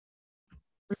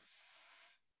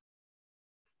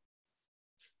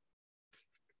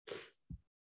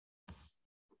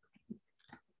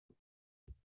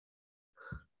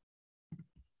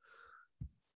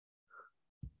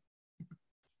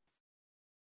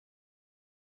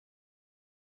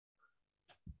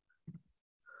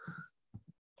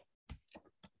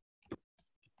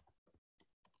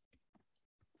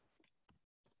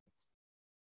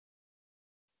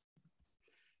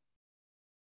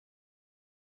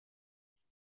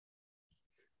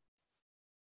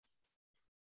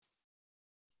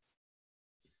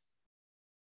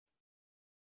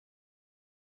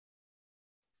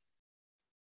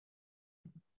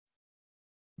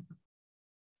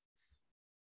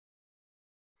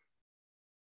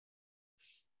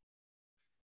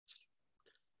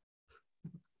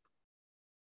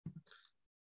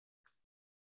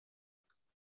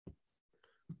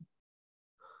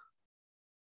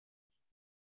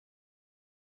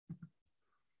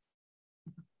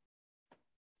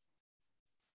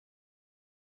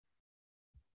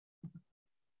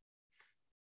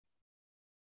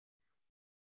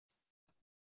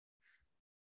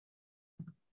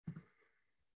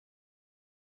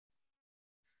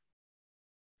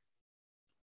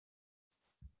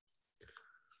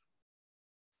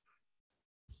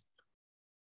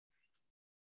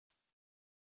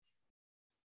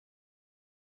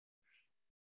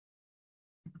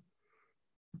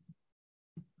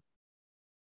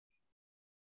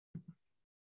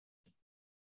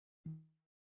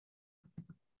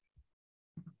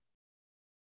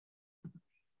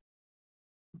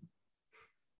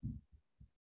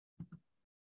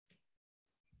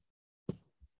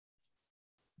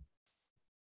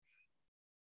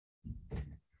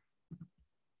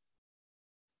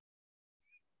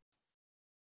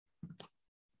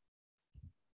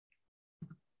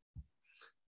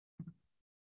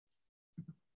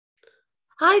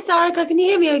Hi, Sarika. Can you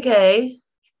hear me okay?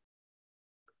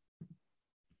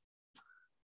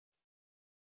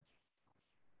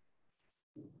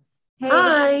 Hey,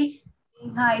 Hi.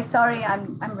 hi. Sorry,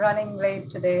 I'm running late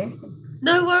today.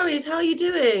 No worries. How are you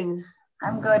doing?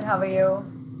 I'm good. How are you?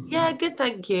 Yeah, good,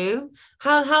 thank you.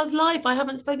 How's life? I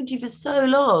haven't spoken to you for so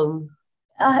long.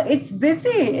 It's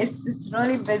busy. It's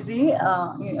really busy.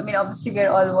 I mean, obviously, we're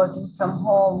all working from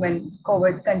home, and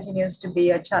COVID continues to be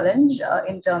a challenge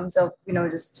in terms of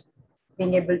just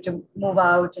being able to move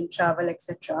out and travel,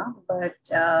 etc. But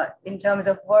in terms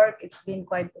of work, it's been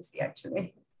quite busy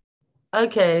actually.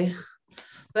 Okay.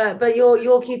 But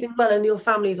you're keeping well and your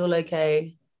family's all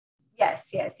okay.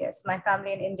 Yes, yes, yes. My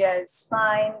family in India is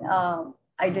fine.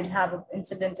 I did have an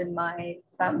incident in my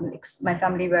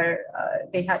family where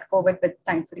they had COVID, but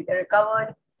thankfully they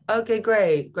recovered. Okay,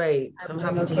 great, great. I'm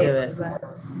I'm doing happy to okay hear as it.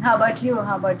 well. How about you?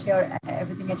 How about your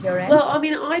everything at your end? Well, I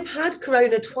mean, I've had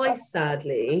corona twice,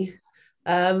 sadly.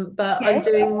 But I'm Okay.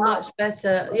 doing much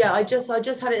better. Yeah, I just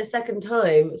had it a second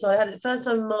time. So I had it the first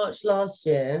time in March last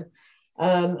year.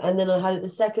 And then I had it the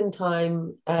second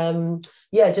time.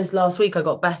 Yeah, just last week I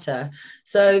got better.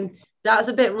 So that's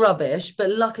a bit rubbish, but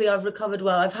luckily I've recovered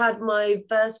well. I've had my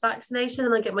first vaccination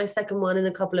and I get my second one in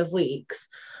a couple of weeks.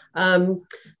 Um,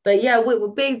 but yeah,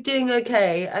 we're doing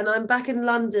okay. And I'm back in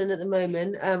London at the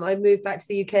moment. I moved back to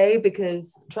the UK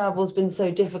because travel's been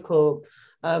so difficult.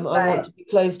 I want Right. to be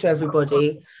close to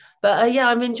everybody. But yeah,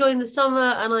 I'm enjoying the summer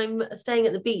and I'm staying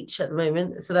at the beach at the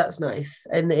moment. So that's nice.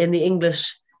 In the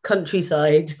English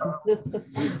countryside.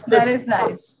 That is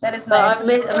nice. That is nice. But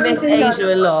I Sorry miss to hear.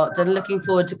 Asia a lot and looking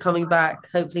forward to coming back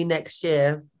hopefully next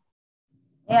year.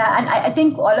 Yeah, and I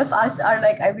think all of us are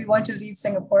like, we want to leave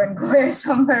Singapore and go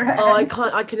somewhere. Oh, And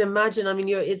I can imagine. I mean,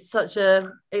 it's such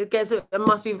a, it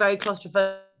must be very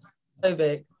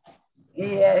claustrophobic.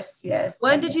 yes, yes.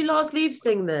 When did you last leave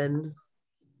Sing then?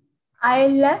 I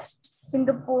left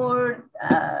Singapore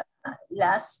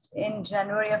last in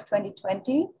January of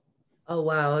 2020. Oh,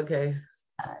 wow. Okay.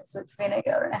 So it's been a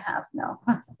year and a half now.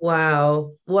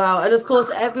 Wow. Wow. And of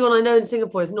course, everyone I know in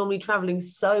Singapore is normally traveling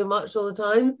so much all the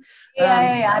time. Yeah,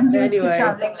 yeah, yeah. I'm used to Anyway,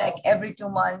 traveling like every 2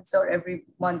 months or every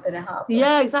month and a half or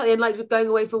yeah, so. exactly. And like going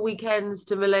away for weekends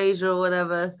to Malaysia or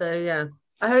whatever. So yeah.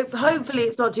 Hopefully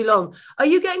it's not too long. Are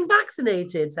you getting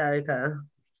vaccinated, Sarika?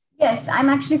 Yes, I'm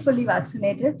actually fully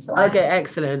vaccinated, so Okay, I'm.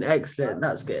 excellent, excellent.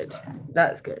 That's good.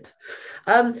 That's good.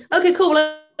 Okay, cool.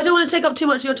 Well, I don't want to take up too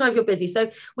much of your time if you're busy. So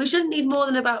we shouldn't need more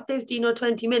than about 15 or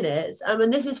 20 minutes.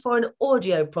 And this is for an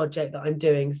audio project that I'm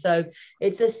doing. So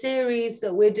it's a series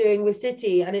that we're doing with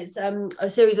Citi, and it's a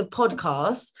series of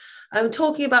podcasts. I'm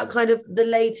talking about kind of the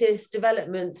latest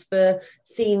developments for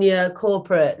senior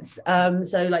corporates,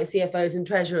 so like CFOs and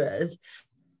treasurers.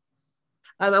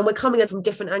 And we're coming in from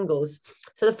different angles.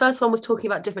 So the first one was talking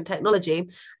about different technology,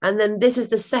 and then this is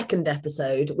the second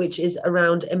episode, which is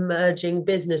around emerging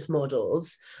business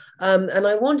models. And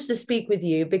I wanted to speak with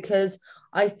you because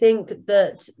I think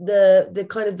that the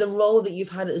kind of the role that you've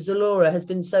had at Zalora has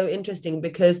been so interesting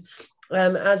because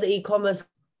as e-commerce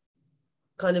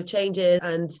kind of changes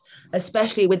and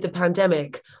especially with the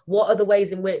pandemic, what are the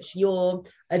ways in which you're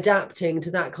adapting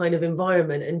to that kind of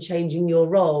environment and changing your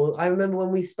role? I remember when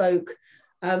we spoke,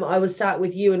 I was sat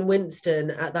with you and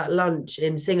Winston at that lunch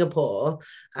in Singapore,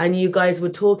 and you guys were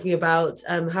talking about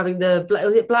having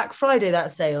was it Black Friday,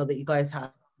 that sale that you guys had,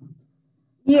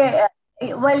 Yeah,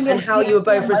 well, and yes, how we you were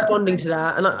actually both have responding multiple. to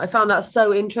that. And I found that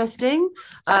so interesting,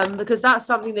 because that's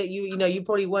something that you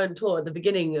probably weren't taught at the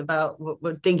beginning about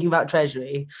thinking about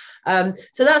treasury.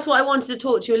 So that's what I wanted to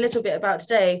talk to you a little bit about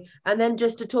today, and then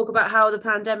just to talk about how the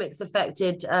pandemic's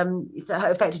affected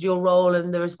your role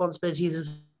and the responsibilities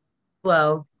as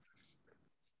well.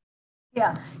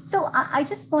 Yeah. So I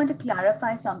just want to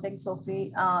clarify something,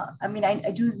 Sophie. I mean,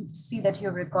 I do see that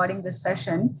you're recording this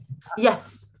session.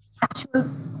 Yes. Actual,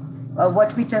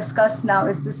 what we discussed now,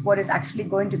 is this what is actually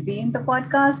going to be in the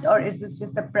podcast, or is this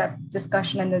just the prep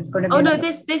discussion and it's going to be Oh no,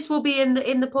 another? this will be in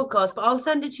the podcast, but I'll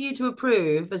send it to you to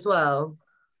approve as well.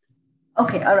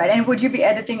 Okay, all right. And would you be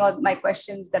editing all my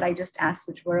questions that I just asked,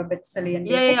 which were a bit silly and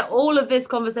Yeah, yeah, basic? yeah. All of this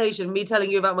conversation, me telling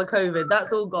you about my COVID,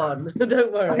 that's all gone. Don't Okay,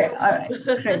 worry. all right,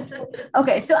 great.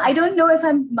 Okay, so I don't know if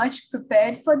I'm much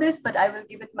prepared for this, but I will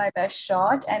give it my best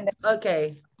shot and then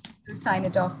Okay. sign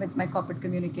it off with my corporate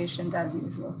communications as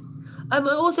usual.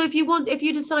 Also, if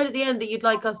you decide at the end that you'd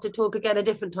like us to talk again a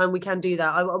different time, we can do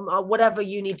that. Whatever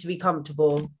you need to be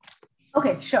comfortable.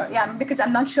 Okay, sure. Yeah, because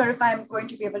I'm not sure if I'm going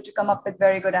to be able to come up with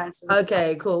very good answers at this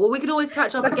Okay, cool. Well, we can always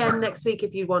catch up point. again next week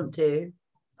if you want to.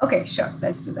 Okay, sure.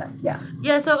 Let's do that. Yeah.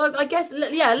 Yeah. So I guess,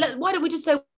 yeah. Why don't we just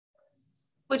say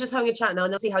we're just having a chat now,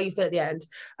 and they'll see how you feel at the end.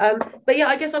 But yeah,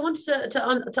 I guess I wanted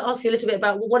to ask you a little bit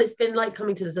about what it's been like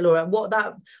coming to Zalora,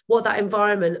 what that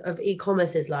environment of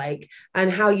e-commerce is like,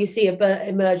 and how you see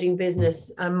emerging business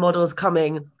models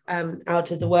coming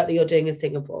out of the work that you're doing in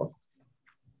Singapore.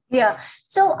 Yeah.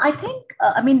 So I think,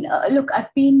 look,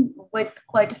 I've been with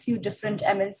quite a few different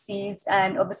MNCs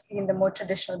and obviously in the more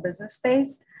traditional business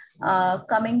space.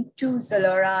 Coming to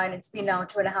Zalora, and it's been now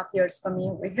 2.5 years for me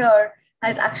over here,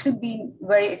 has actually been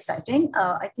very exciting.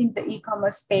 I think the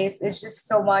e-commerce space is just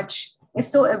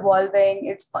it's so evolving,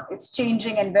 it's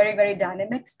changing and very, very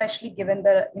dynamic, especially given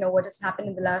what has happened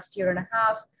in the last year and a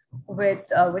half with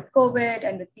COVID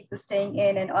and with people staying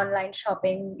in and online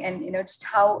shopping, and just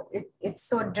how it's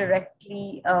so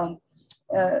directly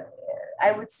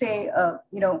I would say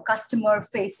customer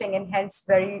facing, and hence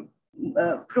very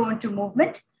prone to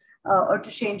movement or to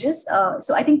changes.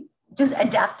 So I think just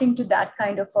adapting to that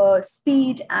kind of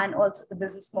speed, and also the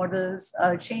business models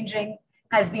changing,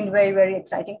 has been very, very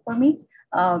exciting for me.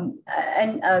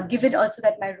 And given also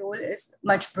that my role is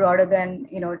much broader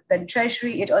than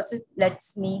treasury, it also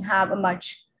lets me have a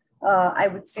much, I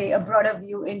would say, a broader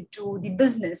view into the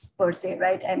business per se,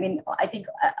 right? I mean, I think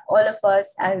all of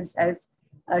us as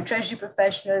treasury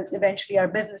professionals eventually are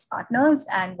business partners,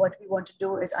 and what we want to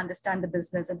do is understand the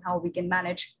business and how we can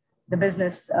manage the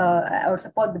business or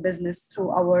support the business through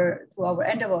our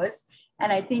endeavors.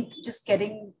 And I think just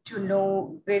getting to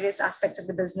know various aspects of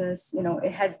the business,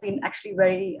 it has been actually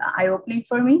very eye-opening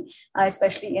for me,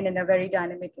 especially in a very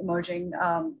dynamic, emerging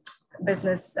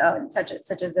business such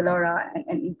as Zalora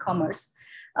and e-commerce.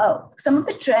 Some of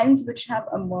the trends which have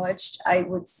emerged, I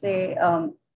would say,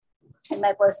 in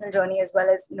my personal journey, as well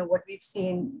as what we've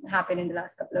seen happen in the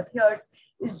last couple of years,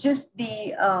 is just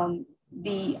the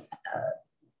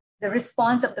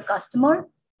response of the customer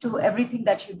to everything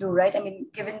that you do, right? I mean,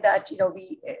 given that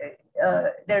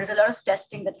there's a lot of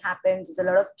testing that happens, there's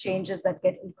a lot of changes that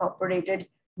get incorporated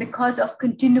because of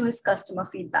continuous customer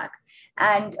feedback.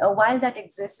 And while that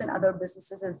exists in other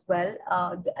businesses as well,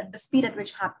 the speed at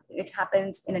which it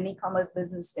happens in an e-commerce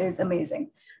business is amazing,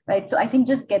 right? So I think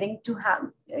just getting to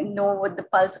know what the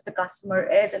pulse of the customer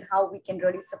is and how we can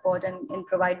really support and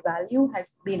provide value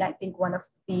has been, I think, one of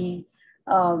the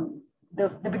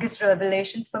biggest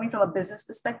revelations for me from a business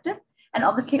perspective. And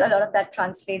obviously a lot of that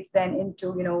translates then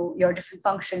into, your different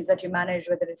functions that you manage,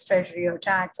 whether it's treasury or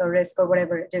tax or risk or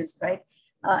whatever it is, right?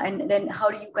 And then how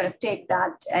do you kind of take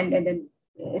that and then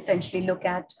essentially look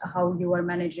at how you are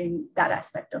managing that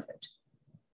aspect of it?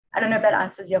 I don't know if that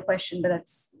answers your question, but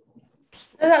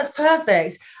that's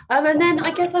perfect. And then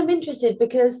I guess I'm interested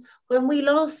because when we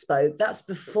last spoke, that's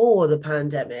before the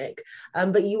pandemic,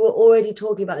 but you were already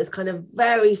talking about this kind of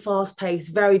very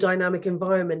fast-paced, very dynamic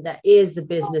environment that is the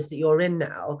business that you're in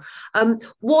now.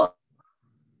 What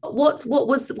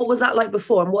was that like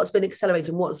before, and what's been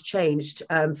accelerating? What's changed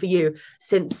for you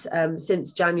since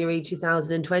January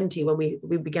 2020 when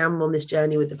we began on this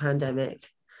journey with the pandemic?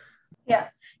 Yeah.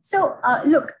 So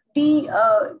look,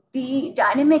 the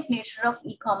dynamic nature of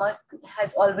e-commerce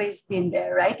has always been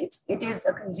there, right? It is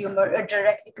a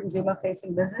directly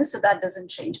consumer-facing business, so that doesn't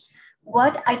change.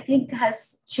 What I think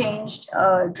has changed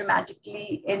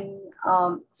dramatically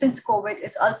since COVID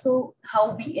is also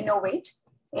how we innovate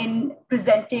in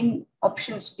presenting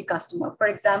options to the customer. For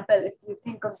example, if you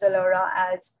think of Zalora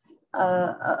as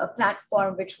a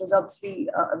platform which was obviously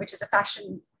which is a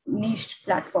fashion niche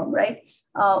platform, right?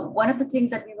 One of the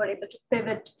things that we were able to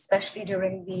pivot, especially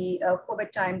during the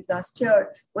COVID times last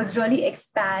year, was really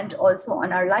expand also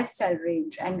on our lifestyle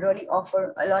range and really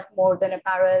offer a lot more than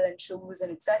apparel and shoes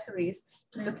and accessories,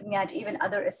 to looking at even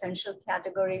other essential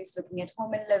categories, looking at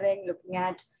home and living, looking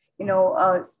at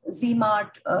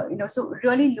Z-Mart, so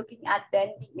really looking at then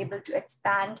being able to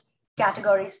expand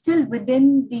categories still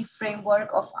within the framework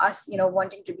of us,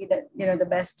 wanting to be the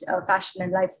best fashion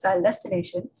and lifestyle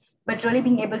destination, but really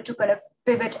being able to kind of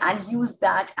pivot and use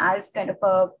that as kind of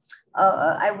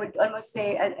I would almost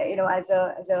say, as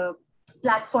a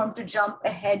platform to jump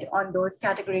ahead on those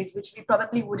categories, which we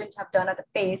probably wouldn't have done at the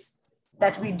pace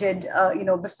that we did,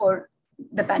 before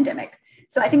the pandemic.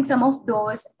 So I think some of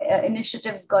those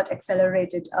initiatives got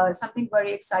accelerated. Something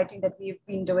very exciting that we've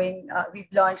been doing,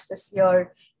 we've launched this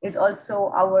year, is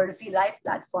also our Z Life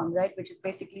platform, right? Which is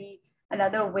basically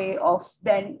another way of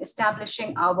then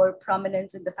establishing our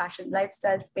prominence in the fashion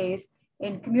lifestyle space,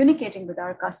 in communicating with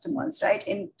our customers, right?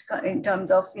 In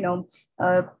terms of,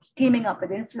 teaming up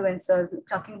with influencers,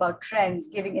 talking about trends,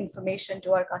 giving information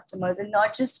to our customers, and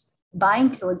not just buying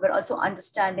clothes, but also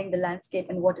understanding the landscape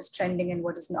and what is trending and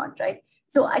what is not, right?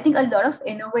 So I think a lot of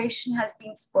innovation has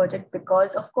been spurred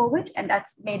because of COVID, and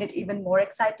that's made it even more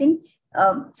exciting.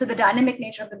 So the dynamic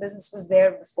nature of the business was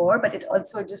there before, but it's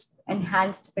also just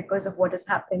enhanced because of what has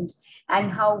happened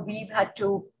and how we've had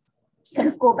to kind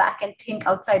of go back and think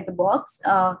outside the box,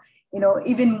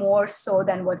 even more so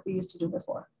than what we used to do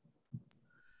before.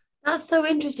 That's so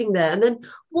interesting there. And then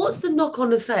what's the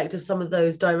knock-on effect of some of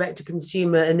those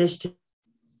direct-to-consumer initiatives,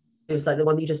 like the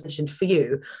one that you just mentioned for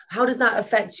you? How does that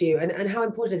affect you? And how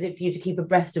important is it for you to keep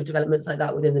abreast of developments like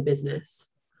that within the business?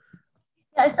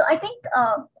 Yeah, so I think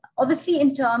obviously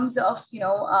in terms of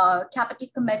capital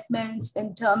commitments,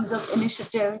 in terms of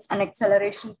initiatives and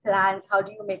acceleration plans, how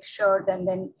do you make sure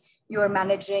then you are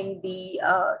managing the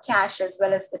cash as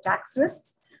well as the tax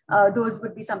risks? Those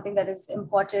would be something that is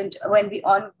important when we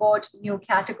onboard new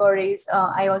categories.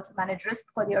 I also manage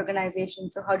risk for the organization.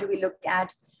 So how do we look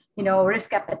at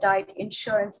risk appetite,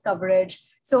 insurance coverage?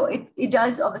 So it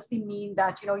does obviously mean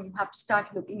that you have to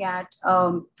start looking at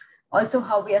also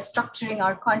how we are structuring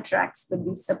our contracts with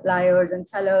these suppliers and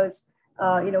sellers.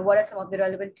 What are some of the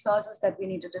relevant clauses that we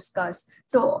need to discuss?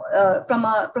 So from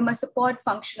a support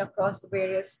function across the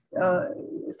various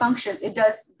functions, it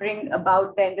does bring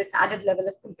about then this added level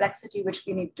of complexity which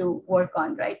we need to work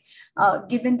on, right?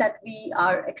 Given that we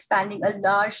are expanding a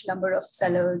large number of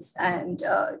sellers, and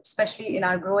especially in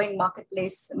our growing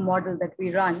marketplace model that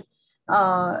we run,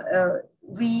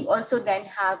 we also then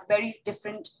have very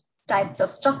different types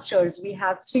of structures. We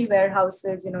have 3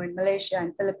 warehouses, in Malaysia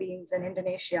and Philippines and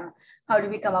Indonesia. How do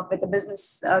we come up with a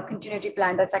business continuity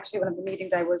plan? That's actually one of the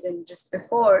meetings I was in just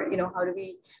before. How do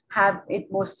we have it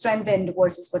more strengthened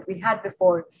versus what we had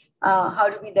before? How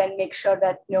do we then make sure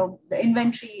that the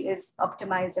inventory is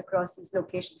optimized across these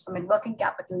locations from a working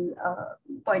capital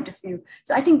point of view?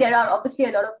 So I think there are obviously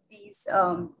a lot of these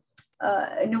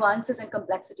nuances and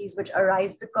complexities which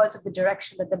arise because of the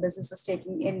direction that the business is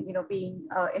taking in, being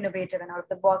innovative and out of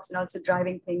the box, and also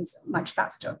driving things much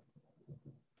faster.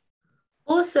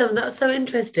 Awesome. That's so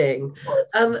interesting.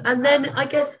 And then I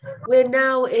guess we're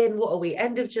now in, what are we,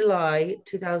 end of July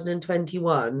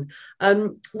 2021.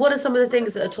 What are some of the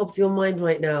things that are top of your mind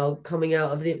right now coming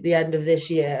out of the end of this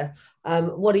year?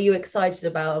 What are you excited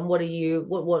about, and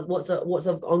what's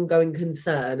of ongoing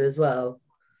concern as well?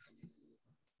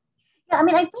 Yeah, I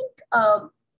mean, I think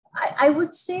I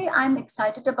would say I'm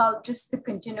excited about just the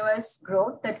continuous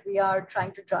growth that we are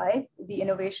trying to drive, the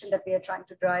innovation that we are trying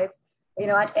to drive.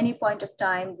 At any point of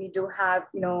time, we do have,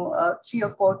 3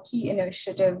 or 4 key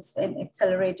initiatives in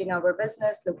accelerating our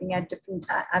business, looking at different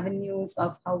avenues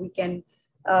of how we can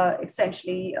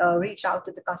essentially reach out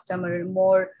to the customer in a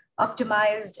more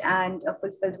optimized and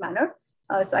fulfilled manner.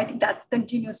 So I think that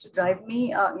continues to drive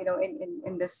me,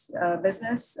 in this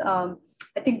business.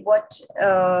 I think what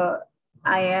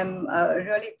I am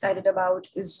really excited about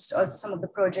is just also some of the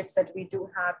projects that we do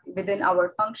have within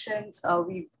our functions.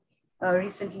 We've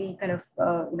recently kind of,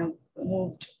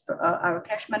 moved our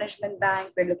cash management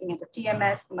bank. We're looking at a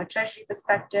TMS from a treasury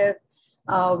perspective.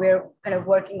 We're kind of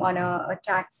working on a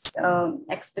tax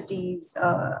expertise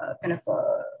kind of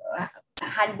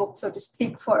handbook, so to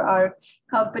speak, for our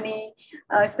company.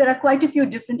 So there are quite a few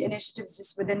different initiatives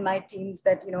just within my teams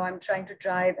that I'm trying to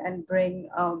drive and bring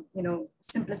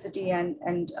simplicity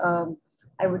and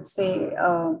I would say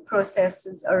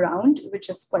processes around, which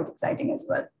is quite exciting as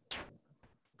well.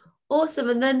 Awesome.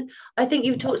 And then I think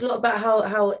you've talked a lot about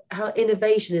how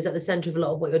innovation is at the center of a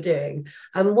lot of what you're doing.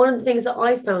 And one of the things that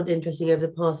I found interesting over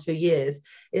the past few years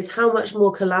is how much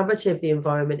more collaborative the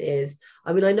environment is.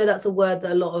 I mean, I know that's a word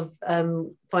that a lot of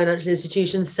financial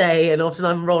institutions say, and often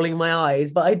I'm rolling my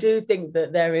eyes, but I do think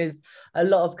that there is a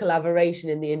lot of collaboration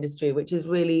in the industry, which is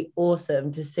really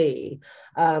awesome to see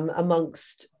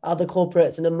amongst other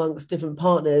corporates and amongst different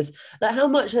partners. Like, how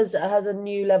much has a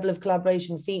new level of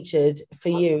collaboration featured for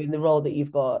you in the role that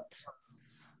you've got?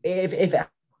 If it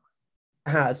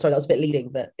has, sorry, that was a bit leading,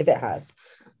 but if it has.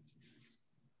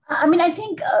 I mean, I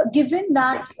think given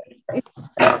that it's,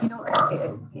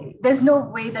 there's no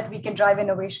way that we can drive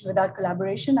innovation without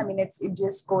collaboration. I mean, it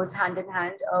just goes hand in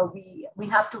hand. We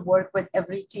have to work with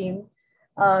every team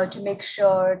to make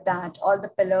sure that all the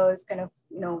pillars kind of,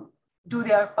 do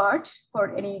their part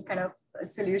for any kind of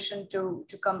solution to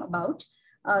come about.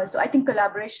 So I think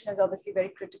collaboration is obviously very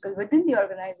critical within the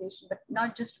organization, but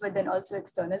not just within, also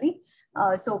externally.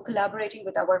 So collaborating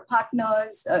with our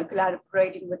partners,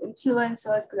 collaborating with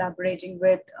influencers, collaborating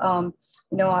with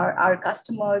our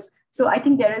customers. So I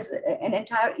think there is an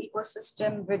entire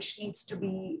ecosystem which needs to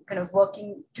be kind of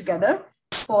working together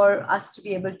for us to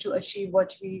be able to achieve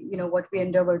what we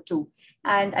endeavor to.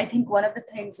 And I think one of the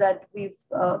things that we've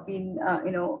been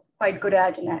quite good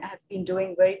at and have been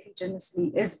doing very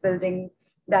continuously is building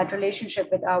that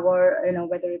relationship with our,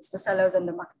 whether it's the sellers on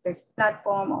the marketplace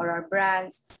platform or our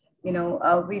brands.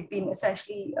 We've been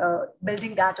essentially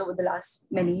building that over the last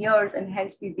many years, and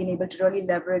hence we've been able to really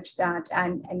leverage that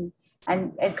and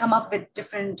come up with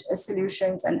different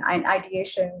solutions and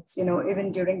ideations,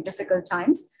 even during difficult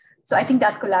times. So I think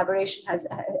that collaboration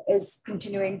is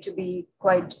continuing to be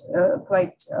quite,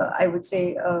 I would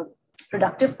say,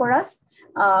 productive for us.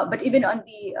 But even on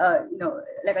the,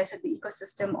 like I said, the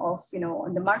ecosystem of,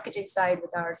 on the marketing side with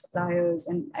our suppliers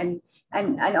and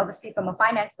obviously from a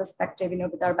finance perspective,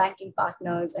 with our banking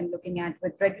partners and looking at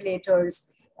with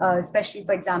regulators, especially,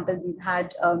 for example, we've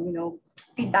had,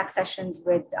 feedback sessions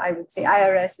with, I would say,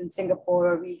 IRS in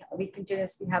Singapore. We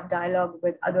continuously have dialogue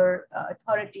with other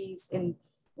authorities in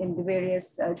the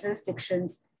various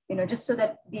jurisdictions, just so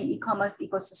that the e-commerce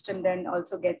ecosystem then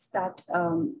also gets that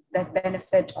that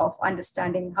benefit of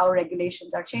understanding how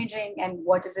regulations are changing and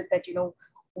what is it that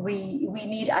we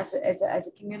need as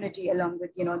a community along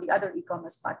with the other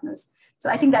e-commerce partners. So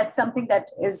I think that's something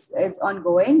that is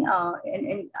ongoing,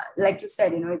 and like you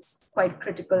said, it's quite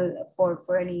critical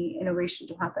for any innovation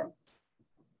to happen.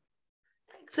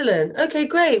 Excellent. Okay,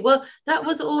 great. Well, that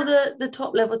was all the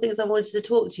top level things I wanted to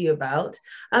talk to you about.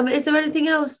 Is there anything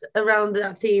else around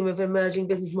that theme of emerging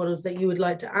business models that you would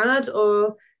like to add,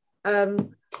 or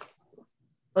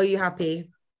are you happy?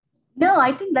 No,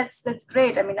 I think that's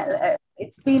great. I mean,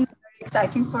 it's been very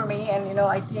exciting for me, and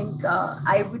I think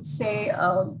I would say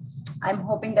I'm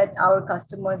hoping that our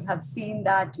customers have seen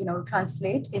that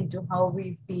translate into how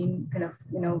we've been kind of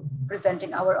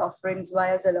presenting our offerings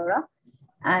via Zalora.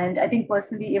 And I think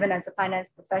personally, even as a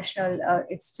finance professional,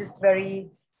 it's just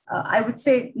very, I would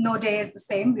say no day is the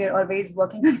same. We're always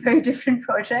working on very different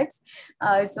projects.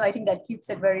 So I think that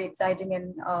keeps it very exciting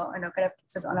and kind of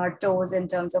keeps us on our toes in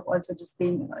terms of also just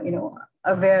being,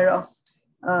 aware of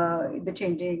the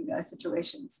changing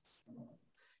situations.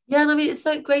 Yeah, and I mean, it's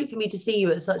so great for me to see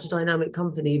you at such a dynamic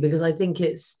company, because I think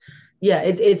it's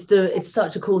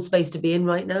such a cool space to be in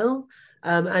right now.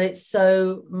 And it's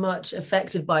so much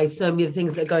affected by so many of the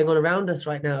things that are going on around us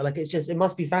right now. Like, it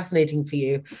must be fascinating for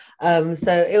you. I'm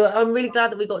really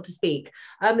glad that we got to speak.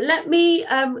 Let me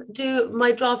do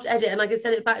my draft edit and I can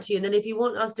send it back to you. And then if you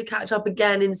want us to catch up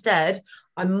again instead,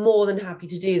 I'm more than happy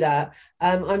to do that.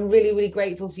 I'm really, really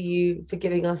grateful for you for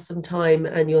giving us some time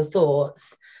and your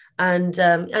thoughts. And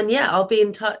yeah, I'll be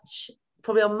in touch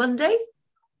probably on Monday.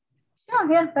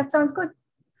 Sure, yeah, that sounds good.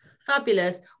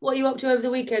 Fabulous. What are you up to over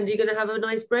the weekend? Are you going to have a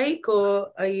nice break,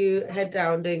 or are you head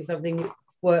down doing something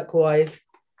work-wise?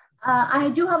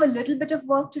 I do have a little bit of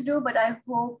work to do, but I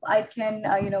hope I can,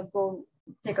 go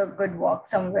take a good walk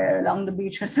somewhere along the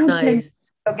beach or something.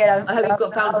 Nice. I hope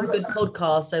you've found some good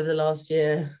podcasts over the last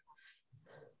year.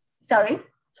 Sorry?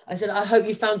 I said, I hope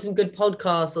you found some good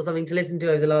podcasts or something to listen to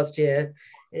over the last year.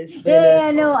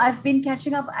 No, I've been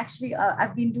catching up. Actually,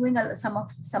 I've been doing some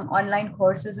online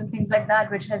courses and things like that,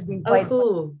 which has been quite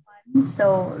cool. Fun.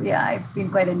 So yeah, I've been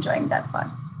quite enjoying that part.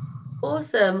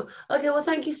 Awesome. Okay, well,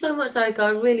 thank you so much, Sarika. I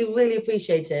really, really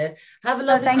appreciate it. Have a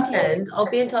lovely weekend. I'll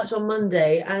be in touch on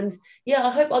Monday. And yeah, I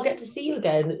hope I'll get to see you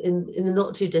again in the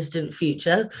not too distant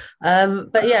future.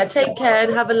 But yeah, take care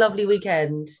and have a lovely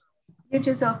weekend. You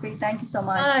too, Sophie. Thank you so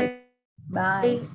much. Bye. Bye.